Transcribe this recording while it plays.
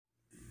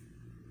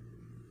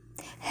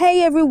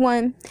Hey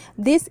everyone,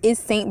 this is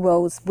St.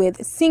 Rose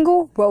with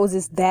Single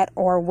Roses That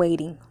Are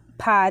Waiting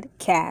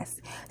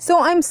podcast.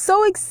 So I'm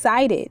so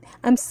excited.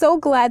 I'm so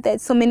glad that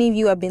so many of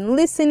you have been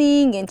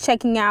listening and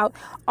checking out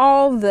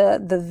all the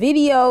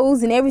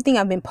videos and everything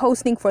I've been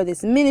posting for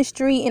this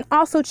ministry and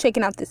also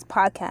checking out this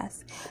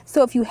podcast.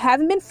 So if you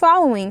haven't been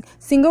following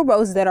Single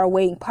Roses That Are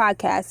Waiting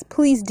podcast,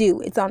 please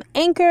do. It's on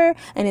Anchor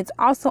and it's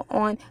also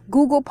on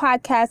Google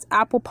Podcasts,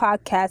 Apple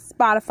Podcasts,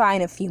 Spotify,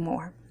 and a few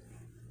more.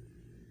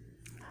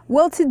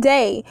 Well,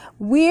 today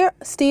we're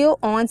still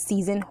on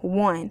season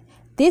 1.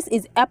 This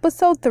is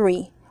episode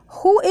 3.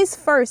 Who is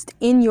first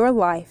in your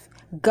life,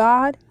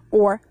 God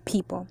or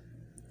people?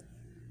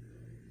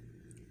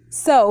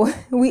 So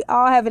we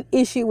all have an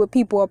issue with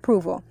people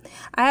approval.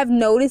 I have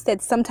noticed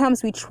that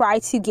sometimes we try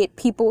to get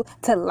people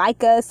to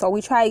like us, or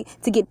we try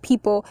to get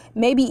people,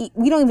 maybe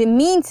we don't even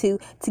mean to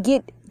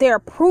get their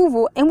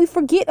approval, and we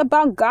forget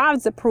about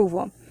God's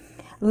approval.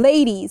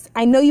 Ladies,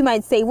 I know you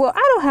might say, well,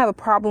 I don't have a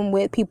problem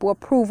with people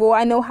approval.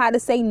 I know how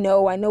to say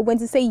no. I know when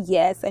to say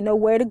yes. I know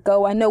where to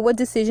go. I know what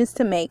decisions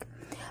to make.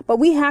 But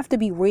we have to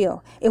be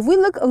real. If we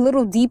look a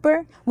little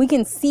deeper, we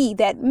can see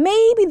that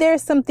maybe there are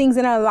some things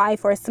in our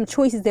life or some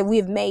choices that we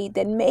have made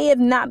that may have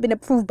not been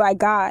approved by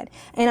God.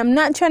 And I'm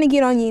not trying to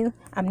get on you.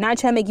 I'm not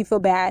trying to make you feel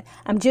bad.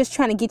 I'm just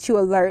trying to get you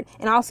alert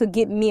and also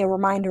get me a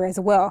reminder as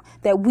well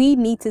that we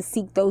need to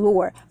seek the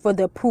Lord for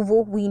the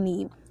approval we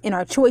need in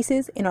our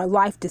choices, in our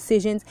life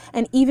decisions,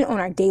 and even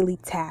on our daily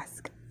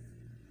task.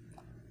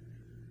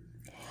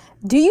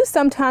 Do you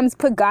sometimes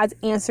put God's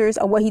answers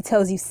or what he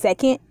tells you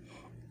second?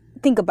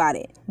 Think about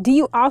it. Do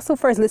you also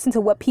first listen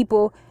to what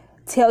people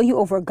tell you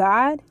over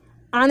God?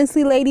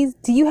 Honestly, ladies,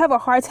 do you have a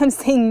hard time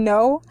saying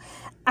no?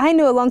 I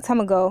know a long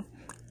time ago,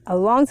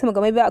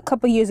 maybe about a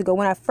couple years ago,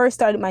 when I first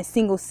started my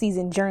single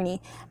season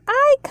journey,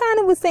 I kind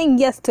of was saying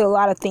yes to a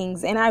lot of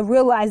things. And I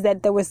realized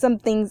that there were some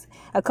things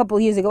a couple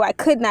years ago I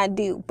could not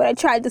do, but I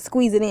tried to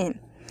squeeze it in.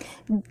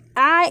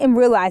 I am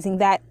realizing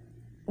that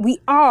we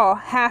all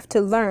have to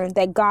learn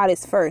that God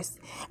is first.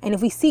 And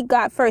if we seek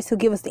God first, he'll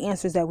give us the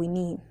answers that we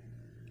need.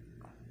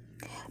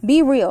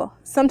 Be real.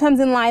 Sometimes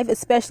in life,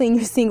 especially in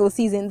your single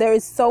season, there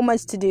is so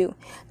much to do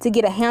to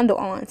get a handle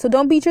on. So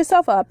don't beat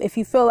yourself up if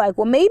you feel like,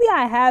 well, maybe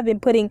I have been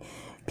putting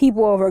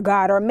people over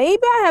God, or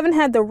maybe I haven't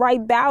had the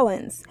right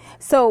balance.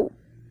 So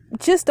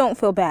just don't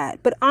feel bad.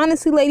 But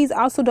honestly, ladies,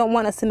 I also don't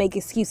want us to make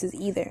excuses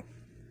either.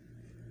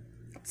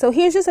 So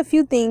here's just a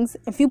few things,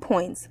 a few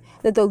points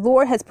that the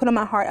Lord has put on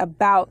my heart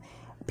about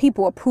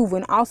people approval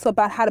and also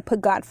about how to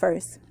put God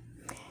first.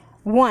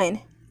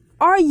 1,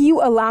 are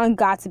you allowing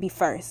God to be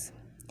first?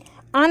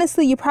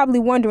 Honestly, you're probably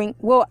wondering,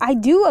 well, I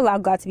do allow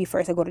God to be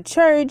first. I go to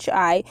church,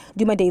 I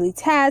do my daily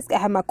tasks, I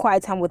have my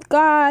quiet time with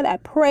God, I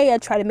pray, I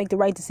try to make the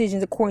right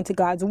decisions according to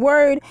God's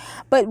word.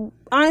 But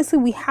honestly,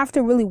 we have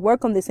to really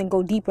work on this and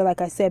go deeper, like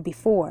I said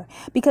before.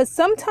 Because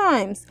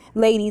sometimes,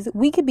 ladies,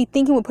 we could be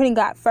thinking we're putting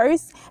God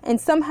first,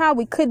 and somehow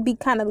we could be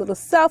kind of a little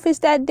selfish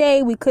that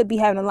day. We could be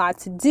having a lot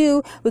to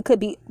do. We could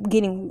be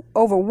getting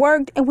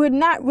overworked, and we're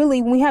not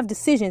really, when we have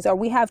decisions or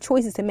we have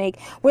choices to make,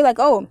 we're like,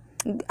 oh,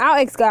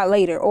 I'll ask God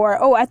later, or,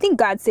 oh, I think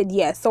God said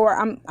yes, or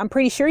I'm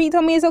pretty sure he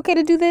told me it's okay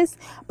to do this.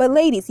 But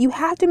ladies, you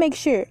have to make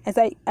sure, as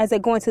I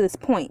go into this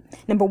point,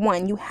 number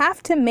 1, you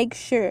have to make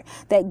sure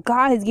that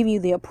God has given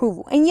you the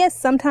approval. And yes,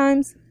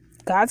 sometimes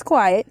God's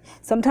quiet.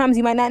 Sometimes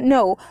you might not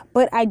know,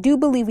 but I do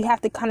believe we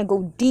have to kind of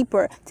go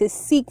deeper to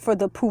seek for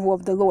the approval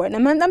of the Lord.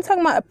 And I'm talking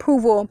about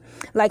approval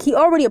like he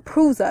already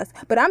approves us,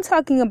 but I'm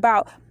talking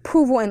about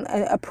approval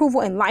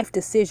and life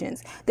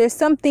decisions. There's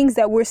some things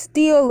that we're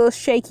still a little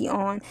shaky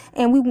on,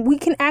 and we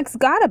can ask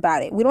God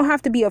about it. We don't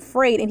have to be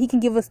afraid, and he can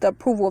give us the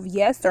approval of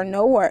yes or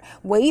no, or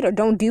wait, or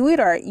don't do it,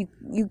 or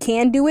you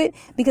can do it,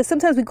 because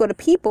sometimes we go to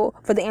people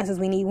for the answers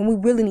we need when we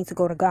really need to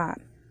go to God.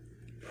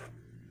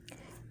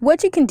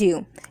 What you can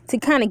do to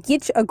kind of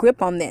get a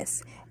grip on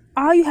this,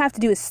 all you have to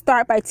do is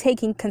start by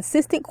taking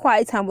consistent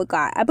quiet time with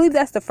God. I believe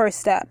that's the first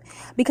step.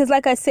 Because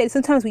like I said,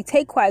 sometimes we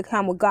take quiet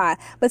time with God,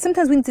 but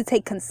sometimes we need to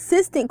take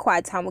consistent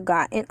quiet time with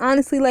God. And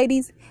honestly,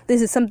 ladies,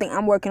 this is something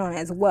I'm working on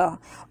as well.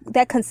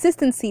 That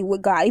consistency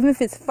with God, even if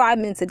it's 5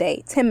 minutes a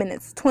day, 10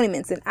 minutes, 20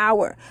 minutes, an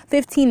hour,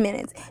 15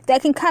 minutes,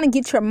 that can kind of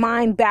get your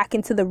mind back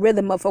into the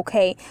rhythm of,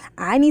 okay,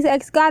 I need to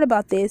ask God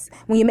about this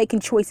when you're making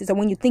choices or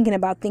when you're thinking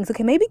about things.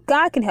 Okay, maybe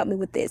God can help me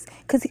with this.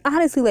 Because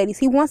honestly, ladies,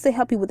 he wants to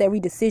help you with every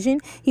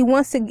decision. He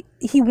wants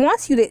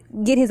you to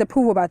get his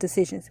approval about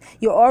decisions.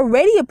 You're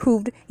already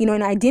approved, in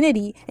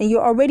identity, and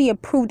you're already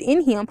approved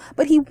in him,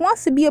 but he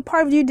wants to be a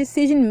part of your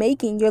decision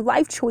making, your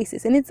life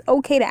choices, and it's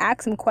okay to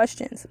ask him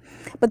questions.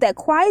 But that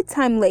quiet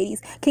time,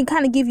 ladies, can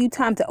kind of give you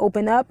time to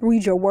open up,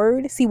 read your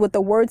word, see what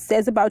the word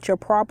says about your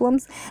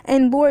problems,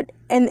 and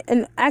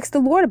ask the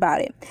Lord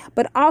about it.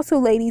 But also,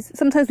 ladies,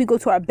 sometimes we go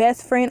to our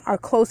best friend, our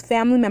close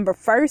family member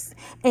first,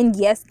 and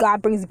yes,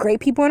 God brings great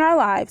people in our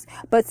lives,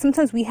 but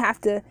sometimes we have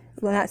to,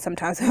 well, not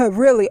sometimes,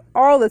 really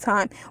all the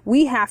time,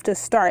 we have to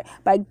start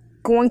by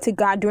going to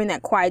God during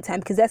that quiet time,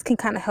 because that can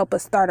kind of help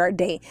us start our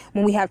day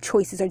when we have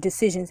choices or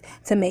decisions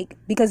to make.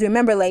 Because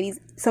remember, ladies,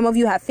 some of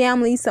you have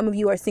families, some of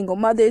you are single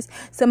mothers,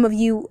 some of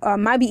you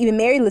might be even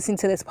married listening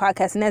to this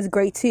podcast, and that's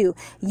great too.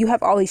 You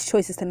have all these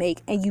choices to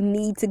make, and you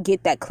need to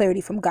get that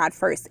clarity from God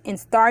first. And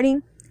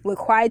starting with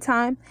quiet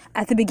time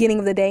at the beginning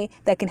of the day,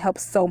 that can help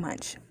so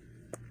much.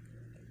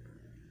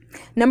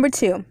 Number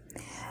 2,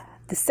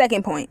 the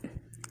second point.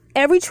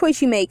 Every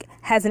choice you make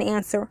has an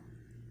answer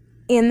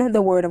in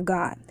the Word of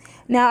God.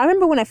 Now, I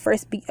remember when I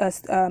first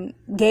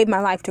gave my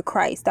life to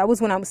Christ. That was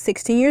when I was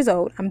 16 years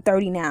old. I'm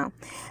 30 now.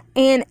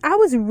 And I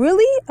was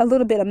really a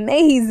little bit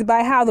amazed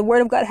by how the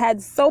Word of God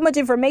had so much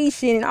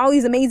information and all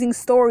these amazing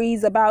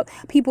stories about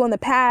people in the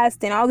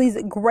past and all these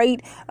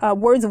great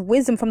words of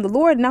wisdom from the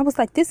Lord. And I was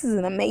like, this is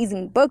an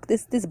amazing book.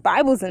 This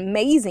Bible is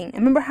amazing. I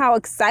remember how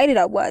excited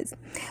I was.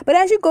 But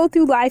as you go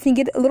through life and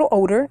get a little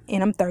older,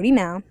 and I'm 30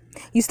 now,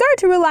 you start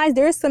to realize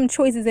there's some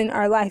choices in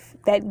our life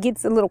that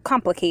gets a little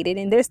complicated,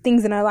 and there's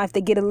things in our life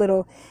that get a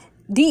little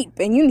deep,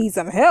 and you need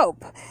some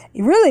help.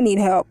 You really need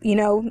help,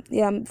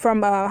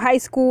 from high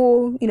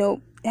school,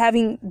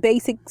 having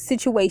basic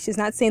situations,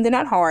 not saying they're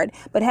not hard,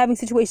 but having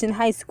situations in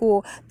high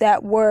school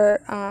that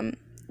were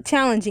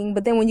challenging.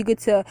 But then when you get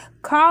to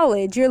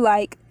college, you're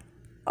like,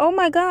 oh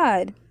my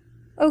God,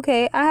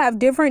 okay, I have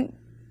different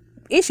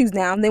issues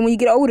now. And then when you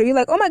get older, you're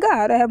like, oh my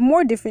God, I have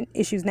more different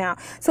issues now.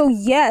 So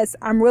yes,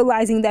 I'm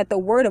realizing that the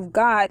Word of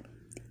God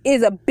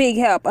is a big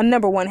help, a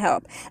number one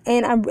help.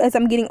 And as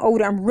I'm getting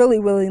older, I'm really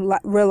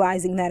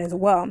realizing that as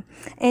well.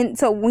 And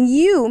so when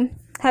you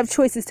have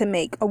choices to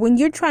make, or when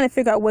you're trying to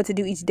figure out what to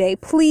do each day,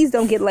 please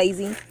don't get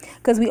lazy,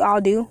 because we all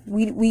do.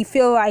 We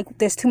feel like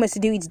there's too much to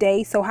do each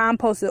day. So how I'm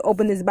supposed to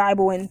open this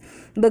Bible and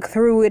look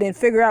through it and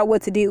figure out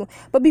what to do?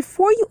 But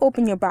before you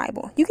open your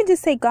Bible, you can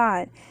just say,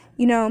 God,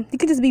 you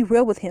can just be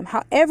real with Him,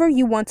 however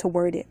you want to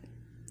word it.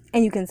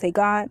 And you can say,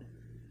 God,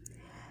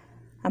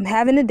 I'm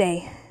having a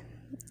day.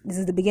 This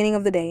is the beginning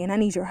of the day, and I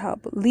need your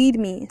help. Lead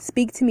me,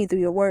 speak to me through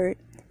your word.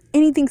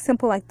 Anything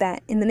simple like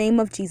that. In the name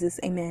of Jesus,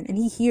 amen. And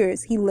He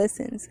hears, He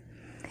listens.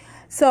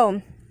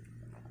 So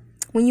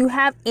when you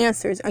have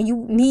answers, or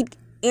you need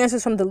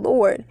answers from the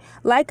Lord,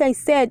 like I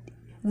said,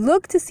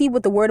 look to see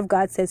what the Word of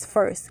God says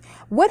first.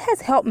 What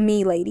has helped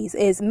me, ladies,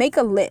 is make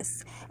a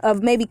list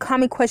of maybe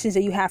common questions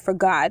that you have for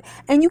God.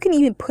 And you can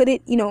even put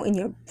it, in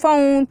your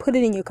phone, put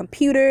it in your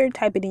computer,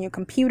 type it in your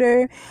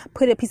computer,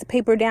 put a piece of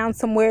paper down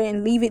somewhere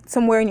and leave it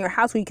somewhere in your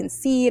house where you can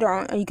see it,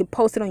 or you can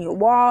post it on your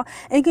wall.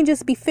 And it can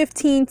just be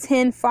 15,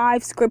 10,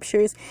 5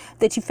 scriptures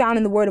that you found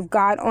in the Word of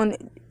God on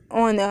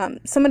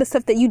some of the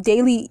stuff that you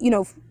daily,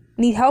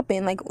 need help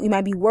in. Like, you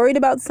might be worried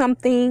about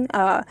something.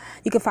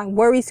 You can find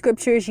worry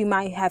scriptures. You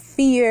might have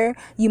fear.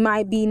 You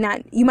might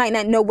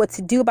not know what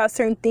to do about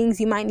certain things.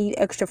 You might need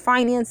extra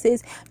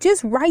finances.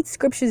 Just write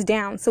scriptures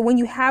down. So when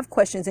you have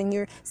questions and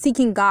you're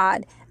seeking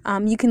God,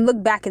 you can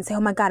look back and say,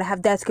 oh my God, I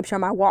have that scripture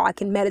on my wall. I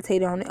can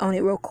meditate on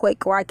it real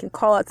quick, or I can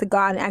call out to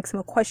God and ask Him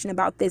a question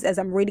about this as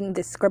I'm reading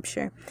this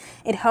scripture.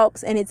 It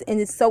helps, and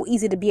it's so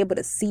easy to be able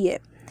to see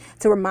it,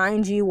 to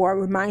remind you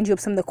of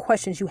some of the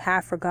questions you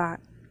have for God.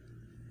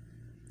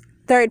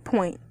 Third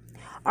point,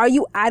 are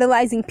you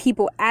idolizing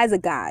people as a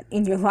God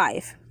in your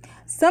life?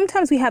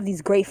 Sometimes we have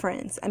these great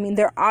friends. I mean,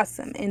 they're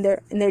awesome, and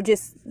they're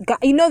just God,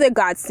 they're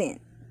God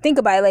sent. Think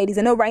about it, ladies.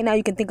 I know right now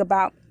you can think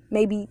about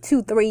maybe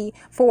 2, 3,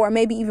 4,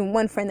 maybe even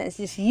one friend that's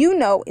just,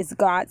 is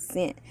God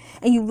sent,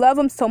 and you love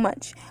them so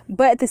much.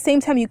 But at the same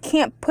time, you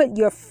can't put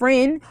your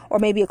friend or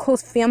maybe a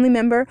close family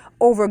member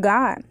over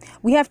God.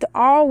 We have to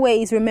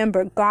always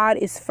remember God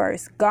is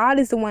first. God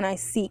is the one I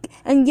seek.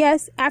 And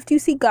yes, after you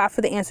seek God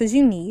for the answers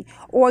you need,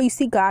 or you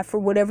seek God for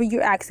whatever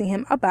you're asking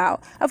Him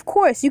about, of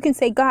course, you can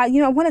say, God,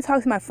 I want to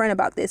talk to my friend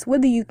about this.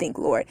 What do you think,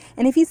 Lord?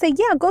 And if He say,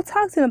 yeah, go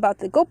talk to him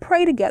about it. Go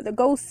pray together.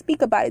 Go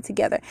speak about it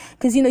together.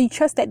 Because, you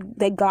trust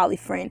that godly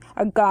friend,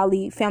 a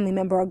godly family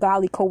member, or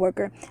godly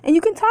coworker, and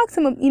you can talk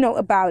to them,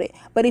 about it.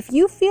 But if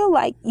you feel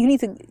like you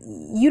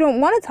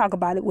don't want to talk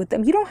about it with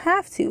them, you don't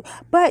have to.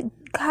 But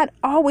God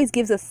always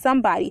gives us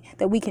somebody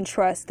that we can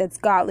trust, that's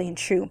godly and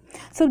true.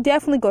 So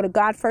definitely go to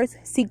God first,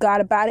 seek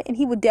God about it, and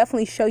He will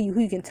definitely show you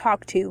who you can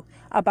talk to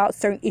about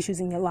certain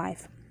issues in your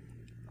life.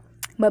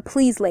 But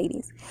please,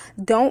 ladies,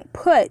 don't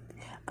put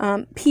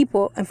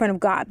people in front of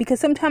God, because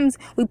sometimes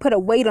we put a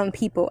weight on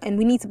people, and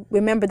we need to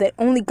remember that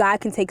only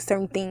God can take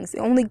certain things.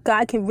 Only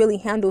God can really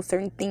handle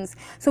certain things.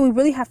 So we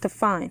really have to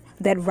find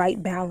that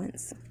right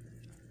balance.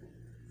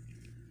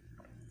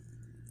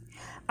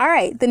 All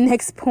right, the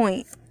next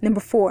point, number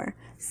 4.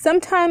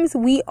 Sometimes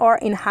we are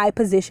in high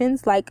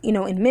positions, like,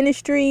 in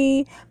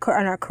ministry,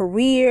 in our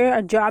career,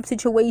 our job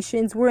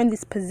situations. We're in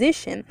this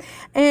position,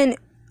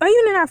 or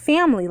even in our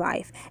family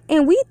life,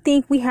 and we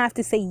think we have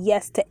to say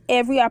yes to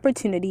every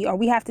opportunity, or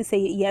we have to say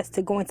yes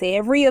to going to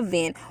every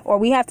event, or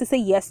we have to say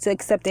yes to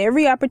accept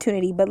every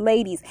opportunity. But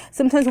ladies,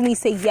 sometimes when we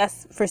say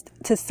yes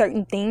to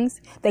certain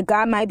things that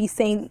God might be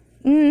saying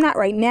not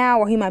right now,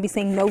 or he might be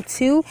saying no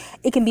to,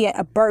 it can be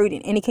a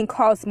burden, and it can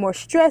cause more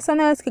stress on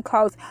us, it could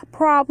cause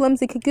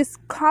problems, it could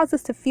just cause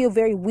us to feel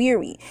very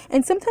weary.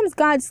 And sometimes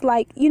God's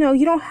like, you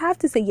don't have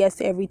to say yes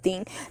to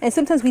everything. And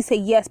sometimes we say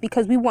yes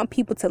because we want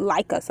people to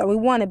like us, or we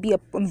want to be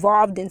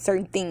involved in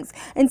certain things.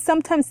 And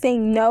sometimes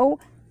saying no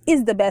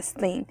is the best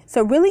thing.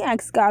 So really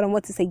ask God on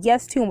what to say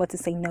yes to and what to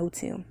say no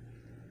to.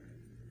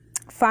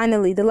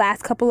 Finally, the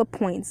last couple of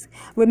points.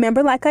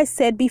 Remember, like I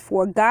said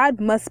before, God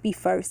must be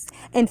first,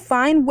 and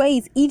find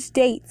ways each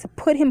day to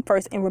put him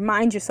first and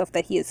remind yourself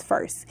that he is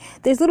first.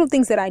 There's little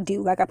things that I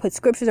do, like I put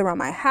scriptures around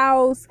my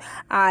house,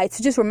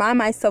 to just remind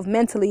myself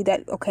mentally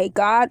that, okay,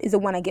 God is the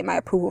one I get my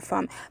approval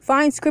from.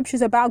 Find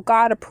scriptures about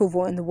God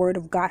approval in the word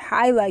of God,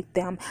 highlight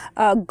them,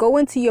 go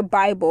into your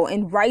Bible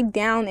and write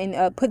down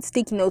and put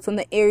sticky notes on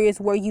the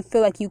areas where you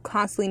feel like you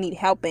constantly need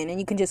help in, and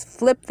you can just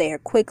flip there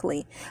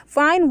quickly.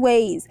 Find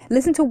ways,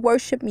 listen to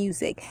worship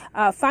music,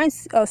 find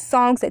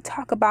songs that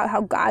talk about how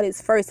God is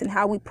first and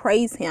how we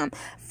praise him.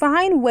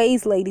 Find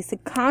ways, ladies, to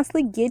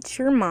constantly get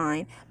your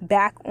mind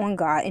back on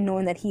God and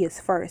knowing that he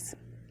is first.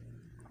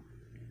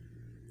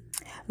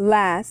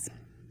 Last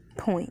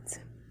point.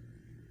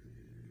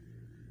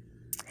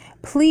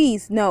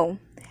 Please know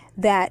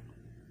that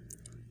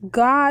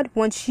God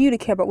wants you to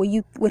care about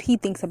what he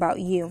thinks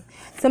about you.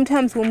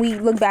 Sometimes when we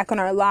look back on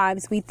our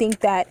lives, we think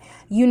that,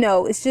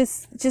 it's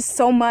just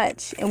so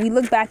much. And we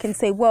look back and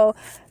say, well,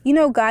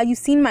 God, you've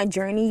seen my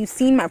journey. You've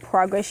seen my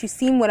progress. You've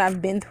seen what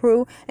I've been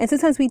through. And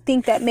sometimes we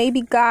think that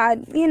maybe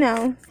God, he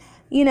might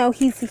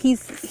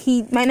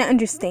not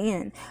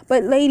understand.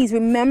 But ladies,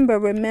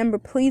 remember,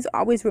 please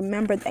always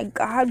remember that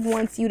God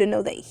wants you to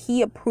know that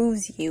he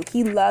approves you.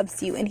 He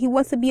loves you, and he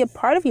wants to be a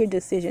part of your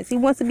decisions. He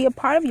wants to be a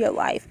part of your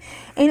life.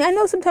 And I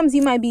know sometimes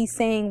you might be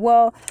saying,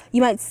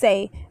 you might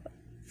say,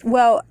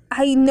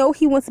 I know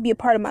he wants to be a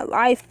part of my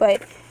life,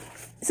 but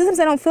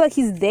sometimes I don't feel like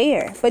he's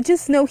there. But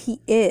just know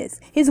he is.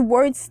 His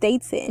word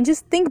states it. And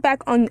just think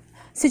back on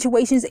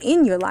situations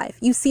in your life.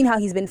 You've seen how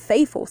he's been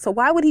faithful. So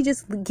why would he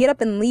just get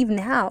up and leave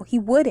now? He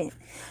wouldn't.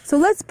 So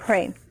let's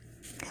pray.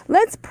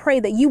 Let's pray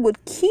that you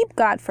would keep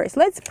God first.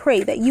 Let's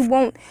pray that you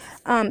won't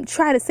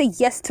try to say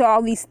yes to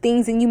all these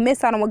things and you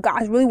miss out on what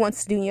God really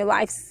wants to do in your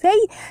life.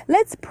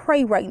 Let's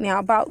pray right now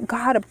about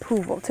God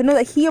approval, to know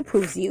that he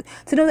approves you,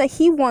 to know that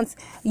he wants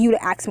you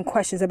to ask him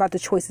questions about the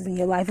choices in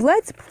your life.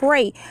 Let's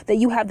pray that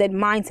you have that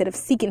mindset of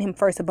seeking him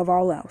first above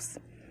all else.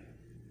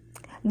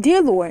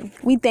 Dear Lord,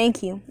 we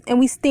thank you, and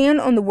we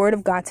stand on the word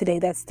of God today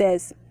that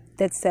says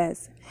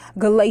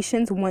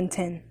Galatians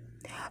 1:10.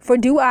 For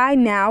do I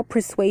now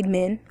persuade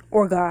men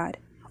or God?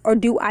 Or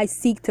do I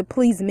seek to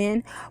please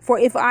men? For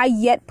if I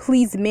yet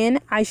please men,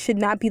 I should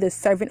not be the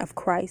servant of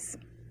Christ.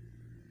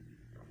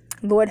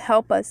 Lord,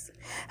 help us.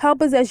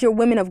 Help us as your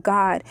women of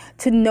God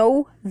to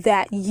know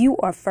that you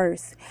are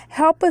first.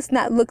 Help us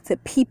not look to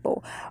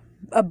people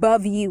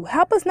above you.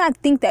 Help us not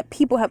think that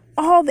people have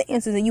all the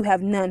answers and you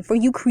have none. For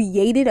you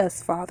created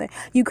us, Father.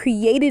 You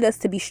created us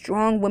to be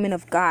strong women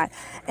of God.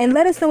 And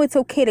let us know it's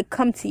okay to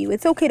come to you.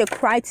 It's okay to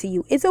cry to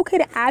you. It's okay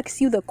to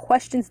ask you the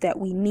questions that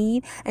we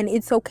need. And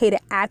it's okay to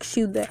ask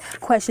you the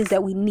questions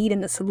that we need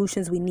and the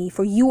solutions we need.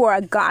 For you are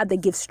a God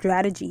that gives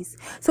strategies.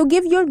 So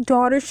give your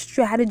daughters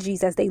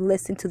strategies as they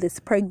listen to this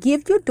prayer.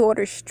 Give your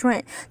daughters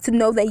strength to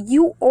know that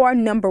you are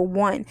number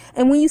one.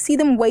 And when you see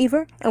them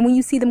waver and when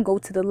you see them go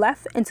to the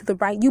left and to the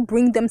right, you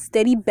bring them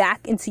steady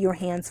back into your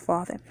hands,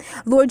 Father.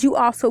 Lord, you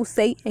also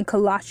say in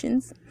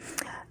Colossians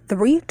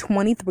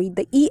 3:23,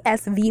 the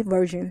ESV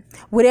version,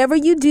 whatever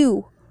you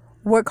do,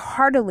 work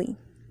heartily,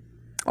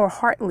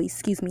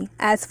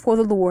 as for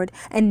the Lord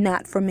and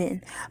not for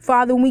men.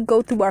 Father, when we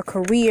go through our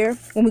career,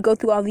 when we go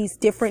through all these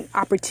different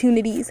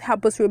opportunities,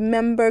 help us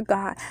remember,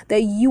 God,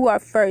 that you are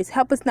first.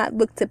 Help us not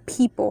look to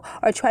people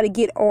or try to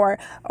get our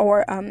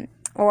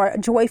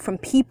joy from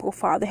people,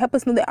 Father. Help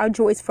us know that our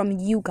joy is from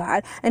you,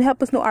 God, and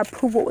help us know our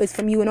approval is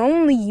from you and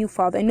only you,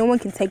 Father, and no one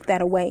can take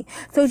that away.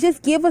 So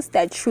just give us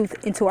that truth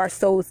into our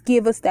souls.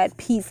 Give us that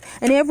peace.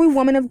 And every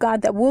woman of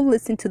God that will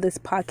listen to this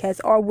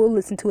podcast or will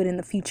listen to it in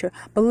the future,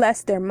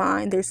 bless their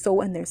mind, their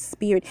soul, and their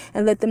spirit,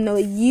 and let them know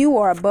that you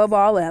are above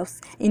all else.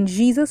 In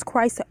Jesus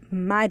Christ's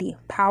mighty,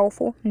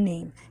 powerful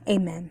name,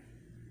 amen.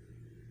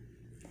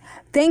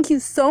 Thank you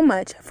so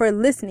much for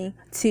listening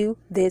to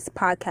this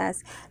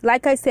podcast.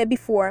 Like I said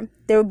before,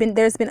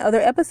 there's been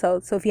other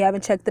episodes. So if you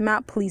haven't checked them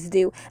out, please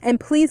do. And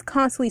please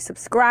constantly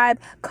subscribe,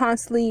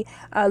 constantly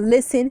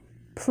listen.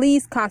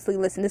 Please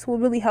constantly listen. This will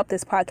really help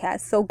this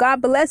podcast. So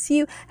God bless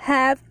you.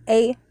 Have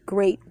a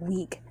great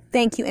week.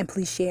 Thank you, and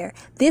please share.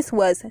 This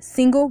was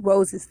Single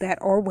Roses That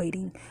Are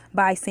Waiting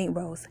by St.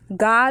 Rose.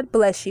 God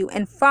bless you,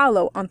 and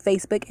follow on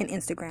Facebook and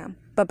Instagram.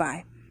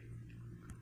 Bye-bye.